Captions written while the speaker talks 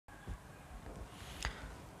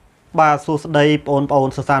bà số đây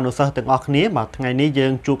ôn sơ san sơ từng óc nia mà ngày ní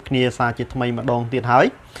dương chụp nia xa chỉ thay mà đong tiền hỏi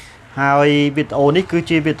hai video ní cứ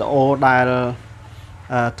chi video đài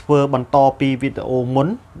thưa bằng to pi video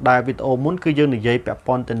muốn đài video muốn cứ dương để dây bẹp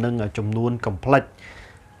pon tên nâng ở chùm luôn complex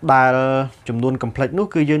đài chùm luôn complex nó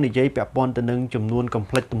cứ dương để dây bẹp pon tên nâng chùm luôn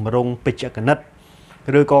complex tùm rong pitch cái nứt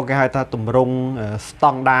rồi có cái hai ta tùm rong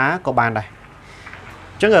stong đá có bàn này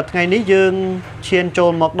chẳng ở ngày ní dương chiên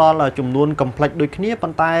trôn một đo là chùm luôn complex đôi khi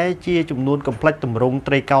bàn tay chia chùm luôn complex tùm rong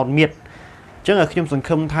tray cao miệt chẳng ở khi chúng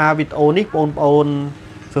khâm tha video ní ôn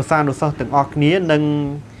sơ san đồ sơ từng óc ní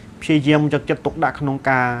nâng phi diêm cho chất tục đặc nông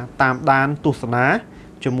ca tam đan tu sná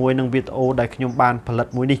cho mùi nâng video đại nhung banផលិត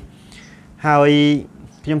មួយនេះហើយ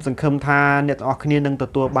ខ្ញុំសង្ឃឹមថាអ្នកទាំងអស់គ្នានឹងទ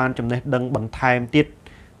ទួលបានចំណេះដឹងបន្ថែមទៀត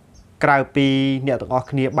ក្រៅពីអ្នកទាំងអស់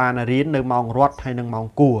គ្នាបានរៀននៅម៉ោងរត់ហើយនិងម៉ោង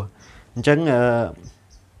គួរអញ្ចឹង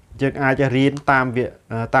យើងអាចរៀន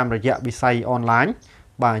តាមរយៈវិស័យអនឡាញ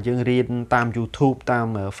បាទយើងរៀនតាម YouTube តាម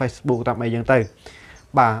Facebook តាមអីចឹងទៅ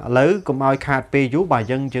បាទឥឡូវកុំឲ្យខាតពេលយូរបាទ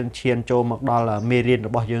យើងឈានចូលមកដល់មេរៀនរ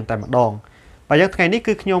បស់យើងតែម្ដងបាទយើងថ្ងៃនេះ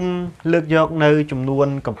គឺខ្ញុំលើកយកនៅចំនួន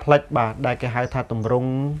complex បាទដែលគេហៅថាទម្រង់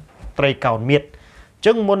ត្រីកោណមៀតអញ្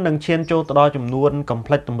ចឹងមុននឹងឈានចូលទៅដល់ចំនួន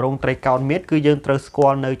complex ទម្រង់ត្រីកោណមៀតគឺយើងត្រូវស្គា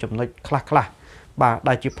ល់នៅចំណុចខ្លះបាទ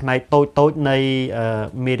ដែលជាផ្នែកតូចនៃ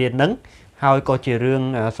មេរៀនហ្នឹងហើយក៏ជារឿង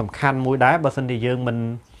សំខាន់មួយដែរបើសិនជាយើងមិន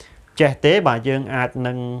ចេះទេបាទយើងអាច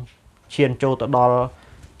នឹងឈានចូលទៅដល់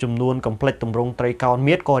ចំនួន complex ទម្រង់ត្រីកោណ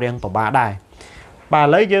មៀតក៏រៀងពិបាកដែរបាទឥ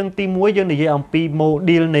ឡូវយើងទី1យើងនិយាយអំពី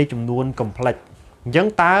model នៃចំនួន complex អញ្ចឹង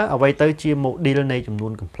តើអ្វីទៅជា model នៃចំនួ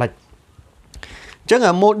ន complex អញ្ចឹង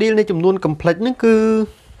model នៃចំនួន complex ហ្នឹងគឺ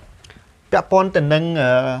ពាក់ព័ន្ធទៅនឹង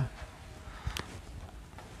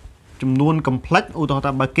ចំនួន complex ឧទាហរណ៍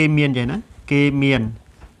ថាបើគេមានយ៉ាងណាគេមាន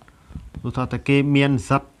ឧទាហរណ៍ថាគេមាន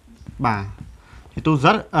z បាទ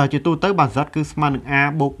ជាទូទៅបាទ z គឺស្មើនឹង a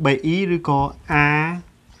បូក bi ឬក៏ a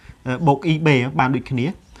បូក eb បានដូចគ្នា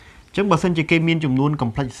អញ្ចឹងបើសិនជាគេមានចំនួន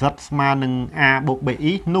complex z ស្មើនឹង a បូក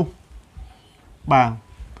bi នោះបាទ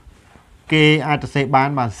គេអាចទៅសេបាន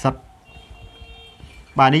បាទ z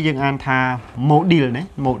បាទនេះយើងអានថា model ណា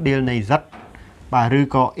model នៃ z បាទឬ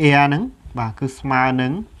ក៏ a ហ្នឹងបាទគឺស្មើនឹ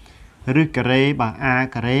ងរឹសការ៉េបាទ a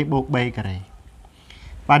ការ៉េបូក b ការ៉េ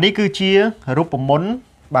បាទនេះគឺជារូបមន្ត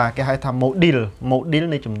បាទគេហៅថា model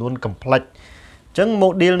នៃចំនួន complex អញ្ចឹង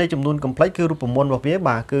model នៃចំនួន complex គឺរូបមន្តរបស់វា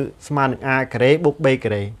បាទគឺស្មើនឹង a ការ៉េបូក b កា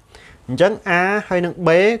រ៉េអញ្ចឹង a ហើយនឹង b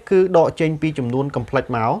គឺដកចេញពីចំនួន complex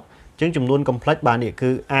មកអញ្ចឹងចំនួន complex បាទនេះគឺ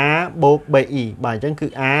a បូក bi បាទអញ្ចឹងគឺ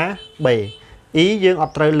a b e យើងអ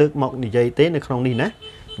ត់ត្រូវលើកមកនិយាយទេនៅក្នុងនេះណា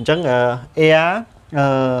អញ្ចឹង air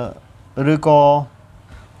ឬក៏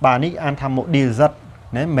បាទនេះអានថា model z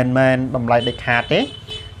ណាមិនមែនតម្លៃដាច់ខាតទេ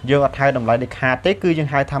យើងអត់ហៅតម្លៃដាច់ខាតទេគឺយើង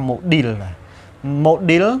ហៅថា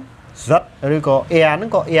model z ឬក៏ air ហ្នឹង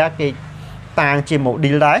ក៏ air គេតាំងជា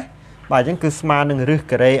model ដែរបាទអញ្ចឹងគឺស្មើនឹងរឹស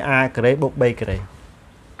ការ៉េ a ការ៉េបូក b ការ៉េ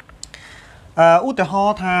ឧទាហរ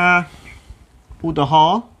ណ៍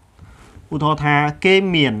ថា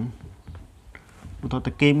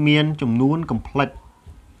គេមានចំនួន complex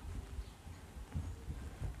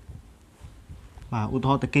បាទឧទា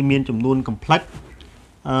ហរណ៍ថាគេមានចំនួន complex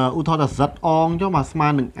ឧទាហរណ៍ថា z អងចុះបាទស្មើ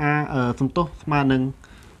នឹង a សំទោសស្មើនឹង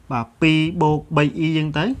បាទ2បូក 3e អញ្ចឹង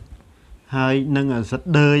ទៅហើយនឹង z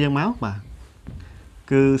ដឺអញ្ចឹងមកបាទ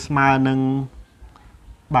គឺស្មើនឹង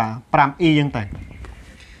បាទ 5e អញ្ចឹងទៅអ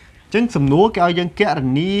ញ្ចឹងសំណួរគេឲ្យយើងគណ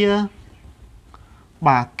នា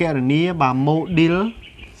បាទ model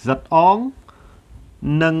z អង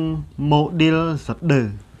និង model z ដឺ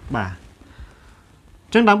បាទអ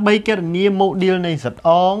ញ្ចឹងដើម្បីគណនា model នៃ z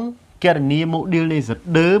អងគណនា model នៃ z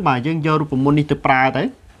ដឺបាទយើងយករូបមន្តនេះទៅប្រើទៅ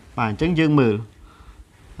បាទអញ្ចឹងយើងមើល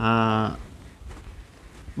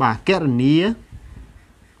បាទគណ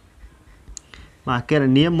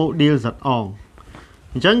នា model z អង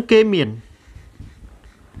អញ្ចឹងគេមាន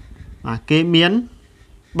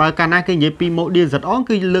បើកាលណាគេនិយាយពី model z អង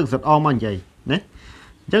គឺលើក z អងមកនិយាយណា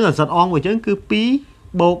អញ្ចឹង z អងរបស់យើងគឺ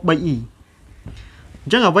2បូក 3e អ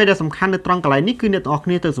ញ្ចឹងអ្វីដែលសំខាន់នៅត្រង់កន្លែងនេះគឺអ្នកទាំងអស់គ្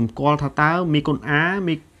នាត្រូវសម្គាល់ថាតើមីគុណ a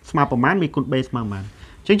មីស្មើប្រមាណមីគុណ b ស្មើប្រមាណ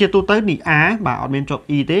អញ្ចឹងជាទូទៅនេះ a បាទអត់មានជាប់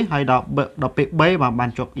e ទេហើយដល់ពេល b បាទបាន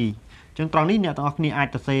ជាប់ e អញ្ចឹងត្រង់នេះអ្នកទាំងអស់គ្នាអាច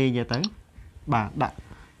ទៅសេនិយាយទៅបាទដាក់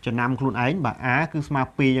ចំណាំខ្លួនឯងបាទ a គឺស្មើ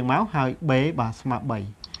2អញ្ចឹងមកហើយ b បាទស្មើ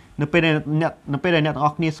3នៅពេលដែលអ្នកទាំងអ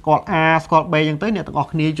ស់គ្នាស្គាល់ a ស្គាល់ b អញ្ចឹងទៅអ្នកទាំងអស់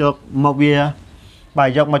គ្នាយកមកវាបាទ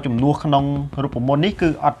យកមកចំនួនក្នុងរូបមន្តនេះគឺ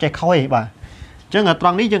អត់ចេះខុសទេបាទអញ្ចឹងត្រ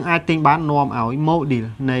ង់នេះយើងអាចទិញបាននាំឲ្យ model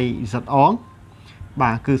នៃ z អង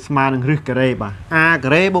បាទគឺស្មើនឹងរឹសការ៉េបាទ a កា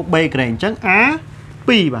រ៉េបូក b ការ៉េអញ្ចឹង a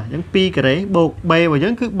 2បាទអញ្ចឹង2ការ៉េបូក b របស់យើ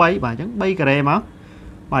ងគឺ3បាទអញ្ចឹង3ការ៉េមក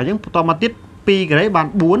បាទអញ្ចឹងបន្តមកទៀត 2 cái đấy bạn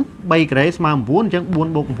 4 3 cái đấy mà 4 chẳng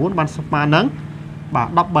 4 bột 4 bạn mà nâng bà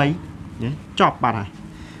đọc 7 chọc bạn này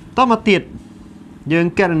tốt mà tiệt dương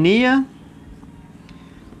cái này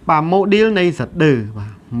bà mô điêu này giật đừ và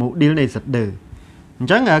mô điêu này giật đừ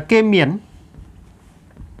chẳng ở kê miền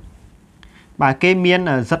bà kê miền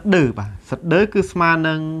ở giật đừ bà giật đứ cứ mà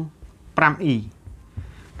nâng pram y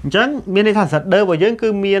chẳng miền này thật giật đứ và dương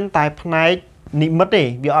cứ miền tại này nị mất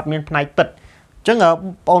đi vì ọt miền này tật chẳng ở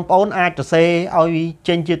ôn ai cho xe ôi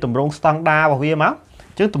trên chia tùm rung standard vào phía máu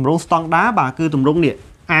chứ tùm rung standard bà cứ tùm rung điện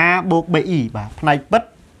a bột bi bà này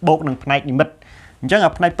bất bột nằng này nị mất chẳng ở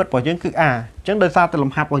này bất vào dương cứ a chẳng đời sao từ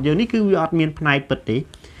làm hạt vào dương ní cứ vì ọt miền này bất tí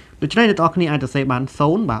từ trên đây tao khi ai cho xe bán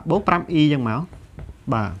xốn bà bố pram y chẳng máu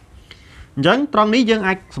bà chẳng trong ní dương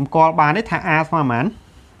ai sầm co bà đấy thả a mà mán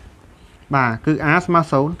bà cứ a mà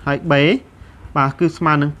xốn hay bế bà cứ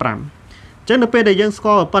mà nâng pram chứ nó bây giờ dân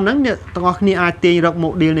score phần nắng nhỉ tao khi ai tiền được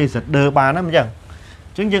một điều này giật đỡ bán lắm chẳng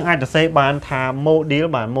chứng dân ai đã xây bán thà một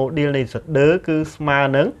điều này giật đỡ cứ mà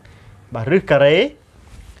nắng bà rứt cà rế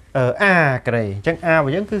ở a cà rế chẳng a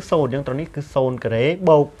và dân cứ sồn dân tao ní cứ sồn cà rế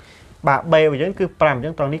bột bà b và dân cứ pram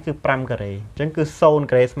dân tao ní cứ pram cà rế dân cứ sồn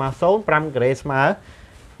cà rế mà sồn pram cà rế mà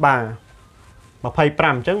bà phay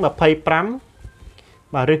pram chẳng mà phay pram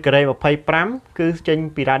bà rứt cà rế mà phay pram cứ trên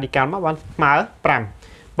piradical mà bán mà pram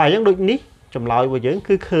bà dân đôi ní trong lõi của dưỡng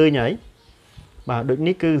cứ khơi nhảy bà đôi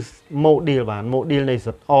ní cứ một điều này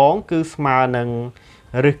giật ón cứ mà nâng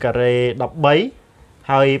rực cà rê đọc bấy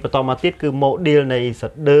hay và tao mà tiết cứ một điều này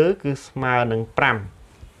giật đỡ cứ mà nâng pram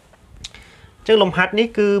chứ lòng hát ní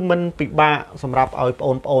cứ mình bị bạ sầm rạp ở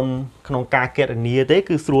ôn không ca kẹt ở nia thế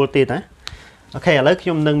cứ sưu tiền á ok lấy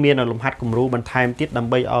khi nâng miền ở lòng hát cùng ru bằng time tiết đầm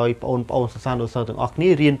bay ở ôn san đồ sơ từng ọc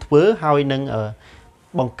ní riêng thưa hay nâng ở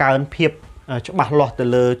bằng cao ấn phiệp cho bà lọt từ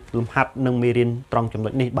lơ lùm hạt nâng mì riêng trong chấm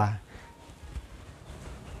lệnh này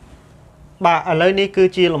bà ở nơi này cứ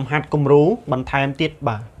chia lùm hạt cùng rú bằng thêm tiết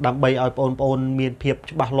bà đam bay ở ôn miền phiệp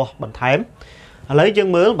cho bà lọt bằng thêm lấy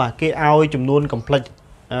chân mới bà kia ao chùm luôn complex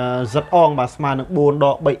rất on bà sma nâng buồn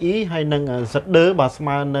đọ bảy ý hay nâng rất đỡ bà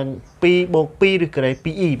sma nâng pi bộ pi được cái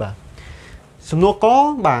pi bà sầm núa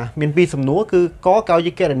có bà miền pi sầm núa cứ có cao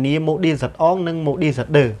như cái là nia một đi rất on nâng một đi rất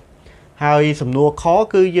đỡ hai sầm núa khó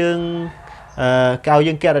cứ dương cao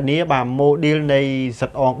dân kia là nia bà mô điêu này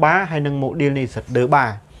giật ong bá hay nâng mô điêu này giật đỡ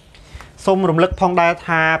bà xong rộng lực phong đa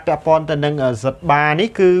tha pepon tên nâng giật bà ní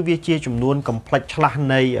cứ vi chia chùm luôn complex là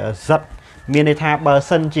này giật miền này tha bờ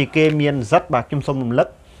sân chỉ kê miền giật bà kim xong rộng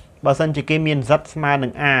lực bờ sân chỉ kê miền giật mà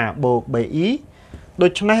nâng a bộ bảy ý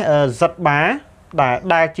đôi chân này giật bá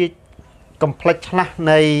đa chia complex là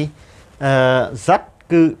này giật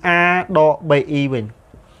cứ a độ bảy ý mình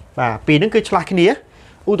và vì nó cứ là cái nia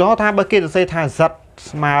ưu tố tha bờ kia sẽ tha giật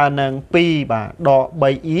mà nâng pi bà đọ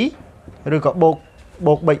 7 ý rồi có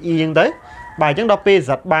bột 7 ý như thế bài chẳng đọ pi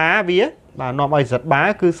giật bá vía bà nó bài giật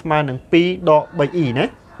bá cứ mà nâng pi đọ 7 ý đấy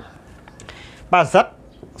bà giật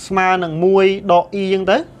mà nâng muôi đọ y như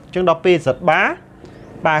thế chẳng đọ pi giật bá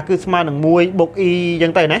bà cứ mà nâng muôi bột y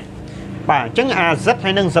như thế này bà chẳng giật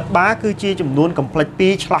hay nâng giật bá cứ chia chùm luôn complex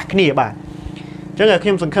pi chạc nè bà chẳng là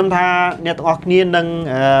khi mình không tha nè tọa niên nâng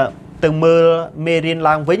từng mơ mê riêng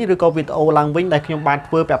lang vĩnh rồi có video lang vĩnh đây khi bạn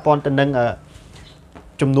vừa bẻ pon tình nâng ở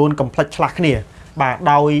chùm luôn complex lạc nè bà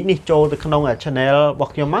đào ý ní cho từ không ở channel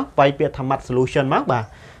bọc nhau mắc vay biệt tham mặt solution mắc bà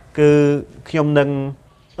cứ khi ông nâng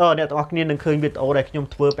nè tao niên nâng khơi video đây khi ông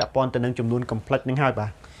vừa bẻ pon tình nâng chùm luôn complex những hai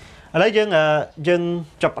bà ở đây dân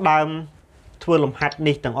chọc đam vừa làm hạt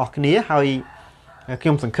ní từng ọc ní hay khi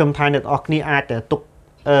ông sản khâm thay nè ọc ní ai để tục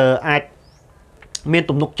ai miền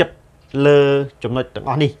tùng nục chất lơ chùm nói từng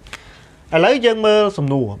ọc ní lấy dân mơ sầm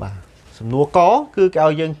nùa có cứ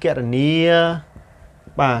cao dân kẹt ở nia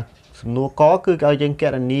bà sầm nùa có cứ cao dân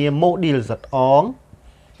kẹt ở nia mô điêu giật ón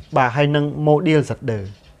bà hay nâng mô điêu giật đờ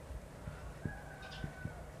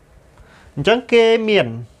chẳng kê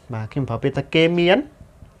miền bà khi phải biết ta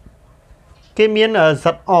kê miền ở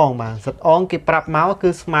giật ón bà giật ón cái prap máu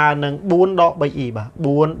cứ mà nâng 4 đọ 7 ý bà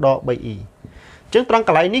 4 đọ 7 ý chẳng trong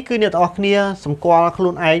cái này ní cứ nhiệt ọc nia sầm qua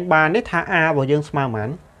luôn anh bà nết thả a vào dân mà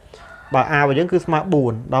mắn bà a và những cứ smart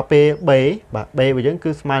buồn đó p bế bà b và những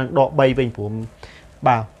cứ smart đọ bay về của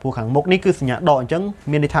bà phù khẳng một ní cứ nhà đọ chẳng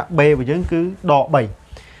miền thạ b và những cứ đọ 7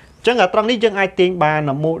 chẳng ở trong ní dân ai tiếng bà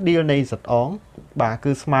là một điều này giật ón bà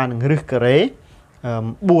cứ smart rực cà rế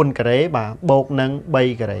buồn cà rế bà bột nâng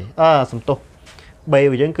bay cà rế sầm tô b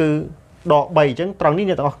và những cứ đọ 7 chẳng trong ní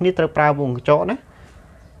nhà tao ní tao pra vùng chỗ đó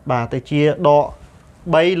bà tới chia đọ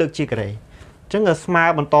bay lực chia cà rế chẳng ở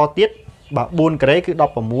smart bằng to tiết bà buồn cà rế cứ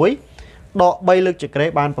đọc vào muối đọ bay lực trực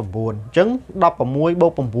rế ban phẩm buồn chứng đọc vào muối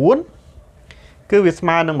bột phẩm buồn cứ việc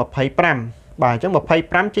mà nâng mà phải pram បាទអញ្ចឹង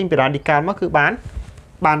25ចេញពី radical មកគឺបាន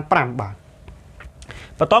5បាទ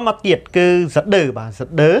បន្តមកទៀតគឺZD បាទ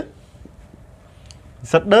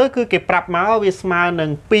ZD គឺគេប្រាប់មកវាស្មើនឹ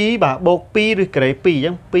ង2បាទបូក2ឬការ៉េ2អញ្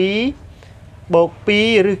ចឹង2បូក2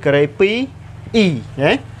ឬការ៉េ2 e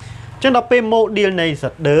ណាអញ្ចឹងដល់ពេល module នៃ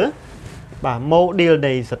ZD បាទ module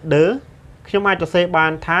នៃ ZD ខ្ញុំអាចសរសេរបា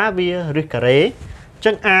នថាវាឬការ៉េអញ្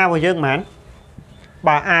ចឹង a របស់យើងប៉ុន្មាន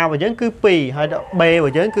បាទ a របស់យើងគឺ2ហើយដល់ b រប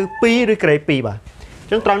ស់យើងគឺ2ឬការ៉េ2បាទអញ្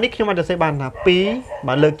ចឹងត្រង់នេះខ្ញុំអាចសរសេរបានថា2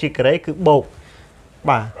បាទលើកជាការ៉េគឺបូក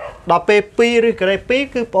បាទដល់ពេល2ឬការ៉េ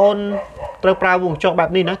2គឺបងអូនត្រូវប្រើវងចុះបែប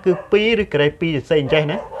នេះណាគឺ2ឬការ៉េ2សរសេរអញ្ចេះ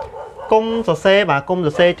ណាគុំសរសេរបាទគុំស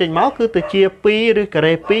រសេរចេញមកគឺទៅជា2ឬកា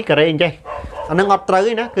រ៉េ2ការ៉េអញ្ចេះអានឹងអត់ត្រូវ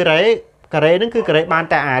ទេណាគឺការ៉េហ្នឹងគឺការ៉េបាន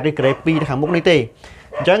តែ a ឬការ៉េ2ខាងមុខនេះទេ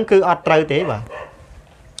អញ្ចឹងគឺអត់ត្រូវទេបាទ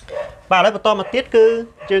បាទហើយបន្តមកទៀតគឺ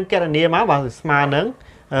យើងកណនាមកបាទស្មើនឹង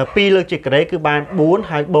2លើកជាការ៉េគឺបាន4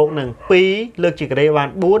ហើយបូកនឹង2លើកជាការ៉េបាន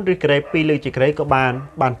4ឬការ៉េ2លើកជាការ៉េក៏បាន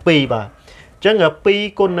2បាទអញ្ចឹង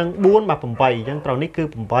2គុណនឹង4បាទ8អញ្ចឹងត្រង់នេះគឺ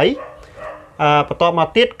8បន្តមក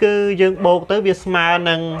ទៀតគឺយើងបូកទៅវាស្មើ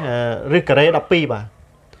នឹងឬការ៉េ12បាទ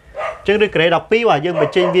អញ្ចឹងឬការ៉េ12បាទយើងប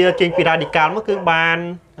ញ្ចេញវាចេញពី radical មកគឺបាន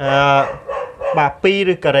បាទ2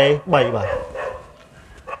ឬការ៉េ3បាទអ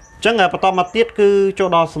ញ្ចឹងបន្តមកទៀតគឺចូល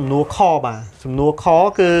ដល់សំណួរខបាទសំណួរខ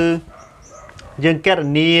គឺយើងកណ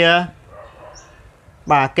នា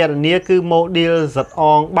បាទកណនាគឺ module z អ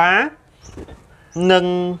ងបានិង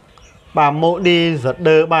បាទ module ZD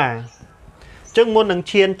បាទអញ្ចឹងមុននឹង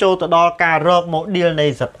ឈានចូលទៅដល់ការរក module នៃ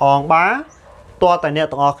z អងបាតើតែអ្នក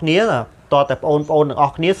ទាំងអស់គ្នាតើតែបងប្អូនទាំងអ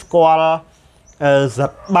ស់គ្នាស្គាល់ z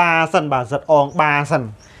បាសិនបាទ z អងបាសិនអ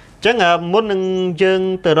ញ្ចឹងមុននឹងយើង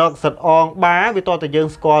ទៅរក z អងបាវាតើតែយើង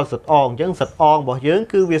ស្គាល់ z អងអញ្ចឹង z អងរបស់យើង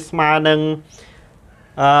គឺវាស្មើនឹង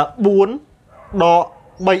4ដក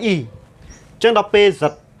 3e អញ្ចឹងដល់ពេល z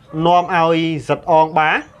នាំឲ្យ z អង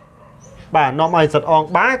បាបាទនាំឲ្យ z អង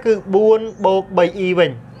បាគឺ4បូក 3e វិ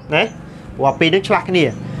ញណាព្រោះពីរនេះឆ្លាស់គ្នា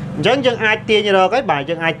អញ្ចឹងយើងអាចទាញរកហើយបាទ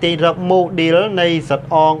យើងអាចទាញរក module នៃ z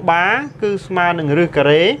អងបាគឺស្មើនឹងឬកា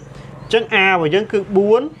រ៉េអញ្ចឹង a របស់យើងគឺ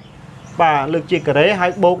4បាទលើកជាការ៉េហើ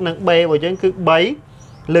យបូកនឹង b របស់យើងគឺ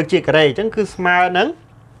3លើកជាការ៉េអញ្ចឹងគឺស្មើនឹង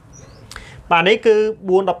បាទនេះគឺ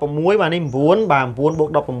4 16បាទនេះ9បាទ9បូក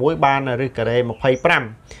16បានឬការ៉េ25អ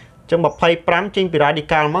ញ្ចឹង25ចេញពី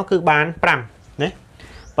radical មកគឺបាន5ណា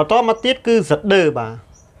បន្តមកទៀតគឺ ZD បាទ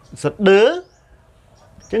ZD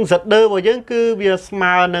អញ្ចឹង ZD របស់យើងគឺវាស្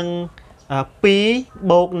មើនឹង2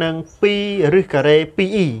បូកនឹង2ឬការ៉េ 2e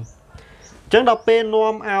អញ្ចឹងដល់ពេល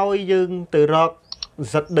នាំឲ្យយើងទៅរក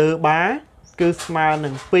ZD បាគឺស្មើនឹ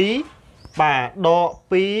ង2បាទដក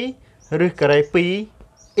2ឬការ៉េ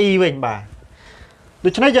 2e វិញបាទដូ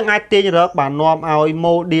ច្នេះយើងអាចទាញរកបាទនាំឲ្យ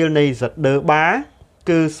module នៃ ZD បា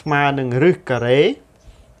គឺស្មើនឹងឬការ៉េ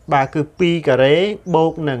បាទគឺ2ការ៉េបូ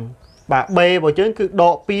កនឹងបាទ b របស់យើងគឺដ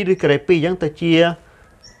ក2ឬការ៉េ2អញ្ចឹងទៅជា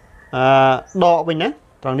ដកវិញណា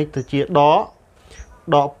ត្រង់នេះទៅជាដ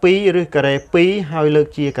ក2ឬការ៉េ2ហើយលើក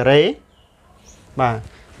ជាការ៉េបាទអ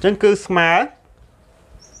ញ្ចឹងគឺស្មើ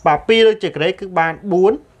បាទ2លើកជាការ៉េគឺបាន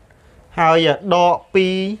4ហើយដក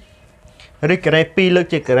2ឬការ៉េ2លើក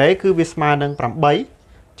ជាការ៉េគឺវាស្មើនឹង8អញ្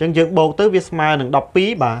ចឹងយើងបូកទៅវាស្មើនឹង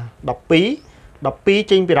12បាទ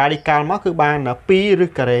12ចេញពី radical មកគឺបាន2ឬ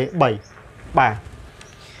ការ៉េ3បាទអ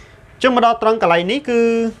ញ្ចឹងមកដល់ត្រង់កន្លែងនេះគឺ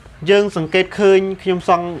យើងសង្កេតឃើញខ្ញុំច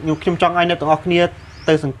ង់ឲ្យអ្នកទាំងអស់គ្នា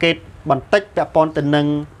ទៅសង្កេតបន្តិចពាក់ព័ន្ធទៅនឹង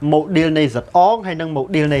module នៃ z អងហើយនិង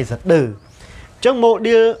module នៃ ZD អញ្ចឹង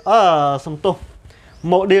module សំទោស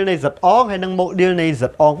module នៃ z អងហើយនិង module នៃ z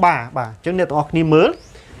អងបាបាទអញ្ចឹងអ្នកទាំងអស់គ្នាមើល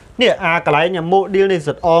នេះកន្លែង module នៃ z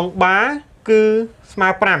អងបាគឺស្មើ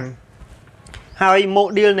5ហើយ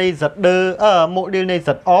module នៃ ZD module នៃ z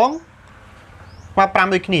អងស្មើ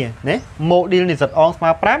5ដូចគ្នាណា module នៃ z អងស្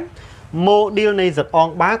មើ5 module នៃ z អង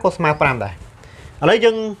បាក៏ស្មើ5ដែរឥឡូវ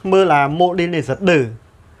យើងមើលmodule នៃ ZD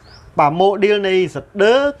បាទ module នៃ ZD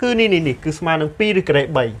គឺនេះគឺស្មើនឹង2ឬការ៉េ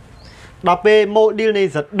3ដល់ពេល module នៃ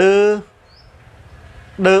ZD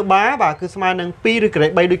បាបាទគឺស្មើនឹង2ឬការ៉េ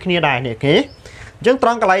3ដូចគ្នាដែរនេះអូខេអញ្ចឹងត្រ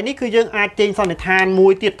ង់កន្លែងនេះគឺយើងអាចចេញសន្និដ្ឋានមួ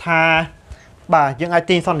យទៀតថាបាទយើងអាច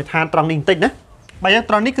ទាញសន្និដ្ឋានត្រង់នេះបន្តិចណាបាទយើង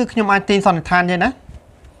ត្រង់នេះគឺខ្ញុំអាចទាញសន្និដ្ឋានទេណា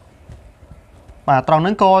បាទត្រង់ហ្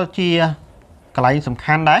នឹងក៏ជាកន្លែងសំ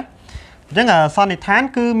ខាន់ដែរអញ្ចឹងសន្និដ្ឋាន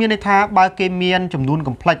គឺមានន័យថាបើគេមានចំនួន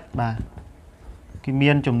complex បាទគេ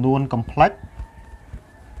មានចំនួន complex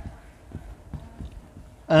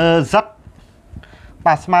z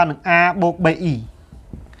បាទស្មើនឹង a បូក be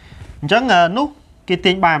អញ្ចឹងនោះគេ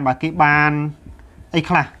ទាញបានបាទគេបានអី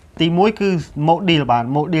ខ្លះទី1គឺ module បាទ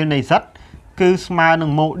module នៃ z គឺស្មើនឹង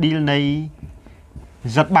module នៃ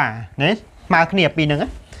z បាណាស្មើគ្នាពីរហ្នឹ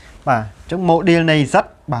ង បាទអញ្ចឹង model នៃ z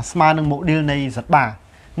បាទស្មើនឹង model នៃ z បា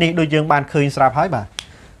នេះដូចយើងបានឃើញស្រាប់ហើយបាទ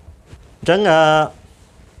អញ្ចឹង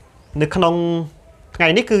នៅក្នុងថ្ងៃ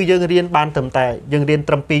នេះគឺយើងរៀនបានត្រឹមតែយើងរៀន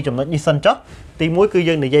ត្រឹម2ចំណុចនេះសិនចុះទី1គឺ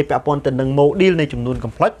យើងនិយាយពាក់ព័ន្ធទៅនឹង model នៃចំនួន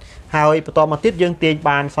complex ហើយបន្តមកទៀតយើងទាញ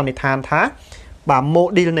បានសន្និដ្ឋានថាបាទ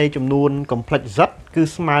model នៃចំនួន complex z គឺ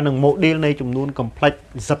ស្មើនឹង model នៃចំនួន complex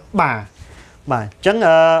z បាបាទអញ្ចឹង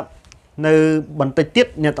នៅបន្តិចទៀត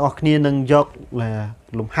អ្នកទាំងអស់គ្នានឹងយក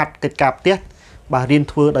លំហាត់កិច្ចការផ្ទះបាទរៀន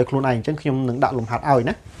ធ្វើដោយខ្លួនឯងអញ្ចឹងខ្ញុំនឹងដាក់លំហាត់ឲ្យ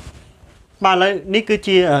ណាបាទឥឡូវនេះគឺ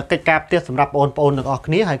ជាកិច្ចការផ្ទះសម្រាប់បងប្អូនទាំងអស់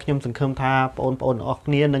គ្នាហើយខ្ញុំសង្ឃឹមថាបងប្អូនទាំងអស់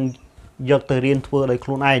គ្នានឹងយកទៅរៀនធ្វើដោយខ្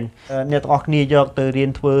លួនឯងអ្នកទាំងអស់គ្នាយកទៅរៀន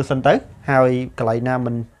ធ្វើសិនទៅហើយកន្លែងណា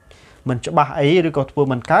មិនច្បាស់អីឬក៏ធ្វើ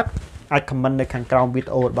មិនកើតអាច comment នៅខាងក្រោមវីដេ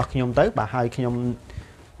អូរបស់ខ្ញុំទៅបាទហើយខ្ញុំ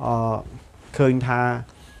ឃើញថា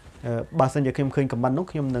បើសិនជាខ្ញុំឃើញ comment នោះ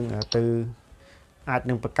ខ្ញុំនឹងទៅអាច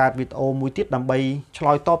នឹងបង្កើតវីដេអូមួយទៀតដើម្បីឆ្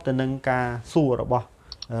លើយតបទៅនឹងការសួររបស់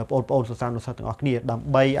បងប្អូនសិស្សានុសិស្សទាំងអស់គ្នាដើម្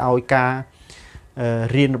បីឲ្យការ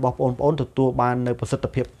រៀនរបស់បងប្អូនទទួលបាននៅប្រសិទ្ធ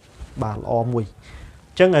ភាពបាទល្អមួយ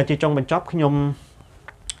អញ្ចឹងជាចុងបញ្ចប់ខ្ញុំ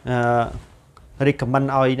recommend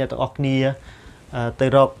ឲ្យអ្នកទាំងអស់គ្នាទៅ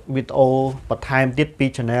រកវីដេអូបន្ថែមទៀតពី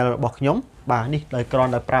channel របស់ខ្ញុំបាទនេះដោយគ្រា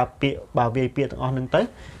ន់តែប្រើពាក្យបាទវាយពាក្យទាំងអស់ហ្នឹងទៅ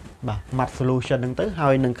បាទ Mat Solution ហ្នឹងទៅហើ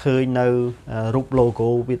យនឹងឃើញនៅរូប logo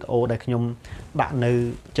វីដេអូដែលខ្ញុំដាក់នៅ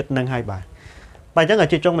ចិត្តហ្នឹងហើយបាទអញ្ចឹង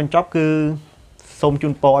ជាចុងបញ្ចប់គឺសូមជូ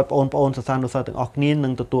នពរឲ្យបងប្អូនសិស្សានុសិស្សទាំងអស់គ្នានឹ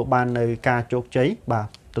ងទទួលបាននៅការជោគជ័យបាទ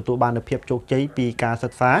ទទួលបាននូវភាពជោគជ័យពីការសិ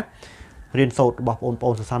ក្សារៀនសូត្ររបស់បងប្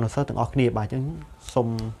អូនសិស្សានុសិស្សទាំងអស់គ្នាបាទអញ្ចឹងសូម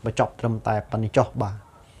បញ្ចប់ត្រឹមតែប៉ុណ្្នេះចុះបាទ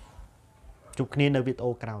ជួបគ្នានៅវីដេ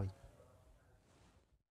អូក្រោយ